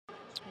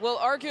Well,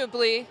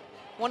 arguably,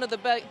 one of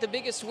the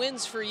biggest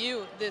wins for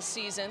you this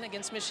season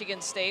against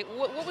Michigan State.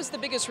 What was the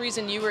biggest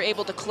reason you were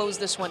able to close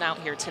this one out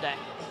here today?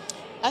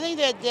 I think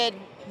that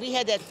we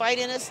had that fight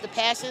in us, the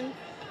passion,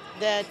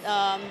 that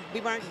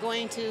we weren't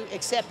going to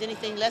accept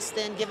anything less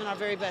than giving our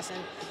very best.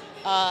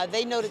 And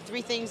they noted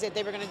three things that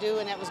they were going to do,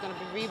 and that was going to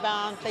be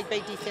rebound, play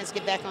great defense,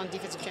 get back on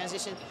defensive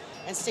transition,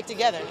 and stick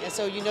together. And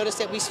so you notice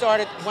that we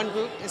started one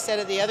group instead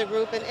of the other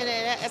group, and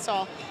that's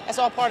all. That's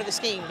all part of the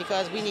scheme,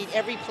 because we need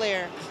every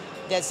player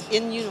that's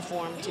in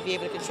uniform to be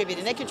able to contribute,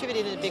 and they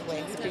contributed in a big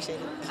way. We appreciate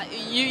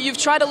it. You've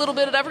tried a little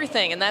bit of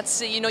everything, and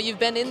that's you've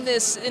been in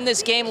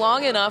this game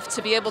long enough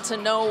to be able to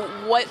know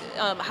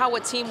how a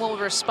team will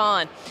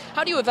respond.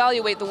 How do you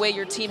evaluate the way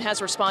your team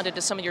has responded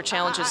to some of your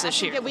challenges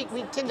this year?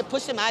 We tend to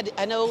push them.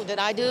 I know that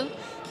I do,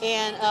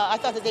 and I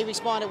thought that they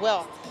responded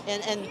well,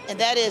 and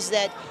that is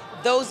that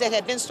those that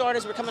had been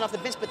starters were coming off the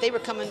bench, but they were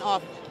coming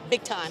off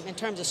big time in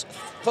terms of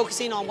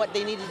focusing on what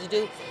they needed to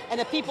do, and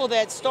the people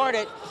that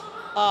started.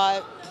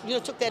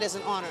 Took that as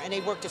an honor, and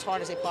they worked as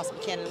hard as they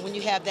possibly can. And when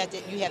you have that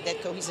you have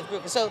that cohesive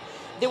group. And so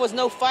there was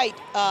no fight,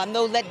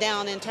 no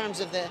letdown in terms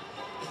of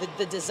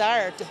the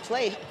desire to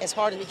play as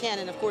hard as we can.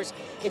 And of course,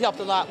 it helped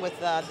a lot with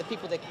the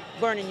people that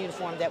weren't in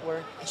uniform that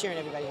were cheering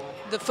everybody on.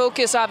 The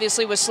focus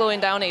obviously was slowing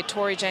down a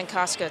Tori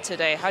Jankoska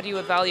today. How do you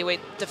evaluate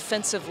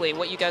defensively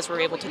what you guys were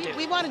able to do?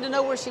 We wanted to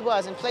know where she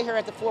was and play her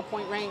at the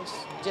 4-point range.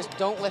 Just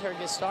don't let her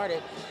get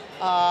started.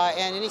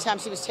 And anytime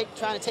she was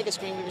trying to take a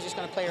screen, we were just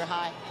going to play her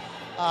high.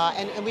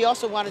 And we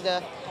also wanted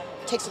to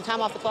take some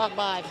time off the clock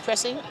by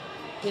pressing,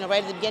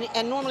 right at the beginning.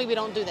 And normally we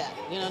don't do that.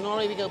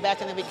 Normally we go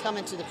back and then we come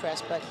into the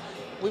press. But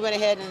we went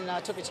ahead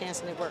and took a chance,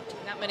 and it worked.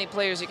 Not many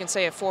players you can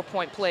say a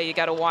 4-point play. You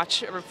got to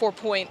watch, or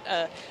 4-point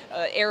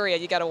area.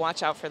 You got to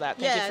watch out for that.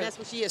 That's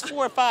what she is.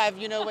 4 or 5.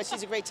 You know what?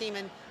 She's a great team,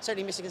 and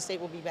certainly Michigan State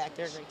will be back.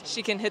 They're a great team.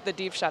 She can hit the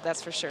deep shot,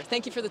 that's for sure.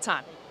 Thank you for the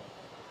time.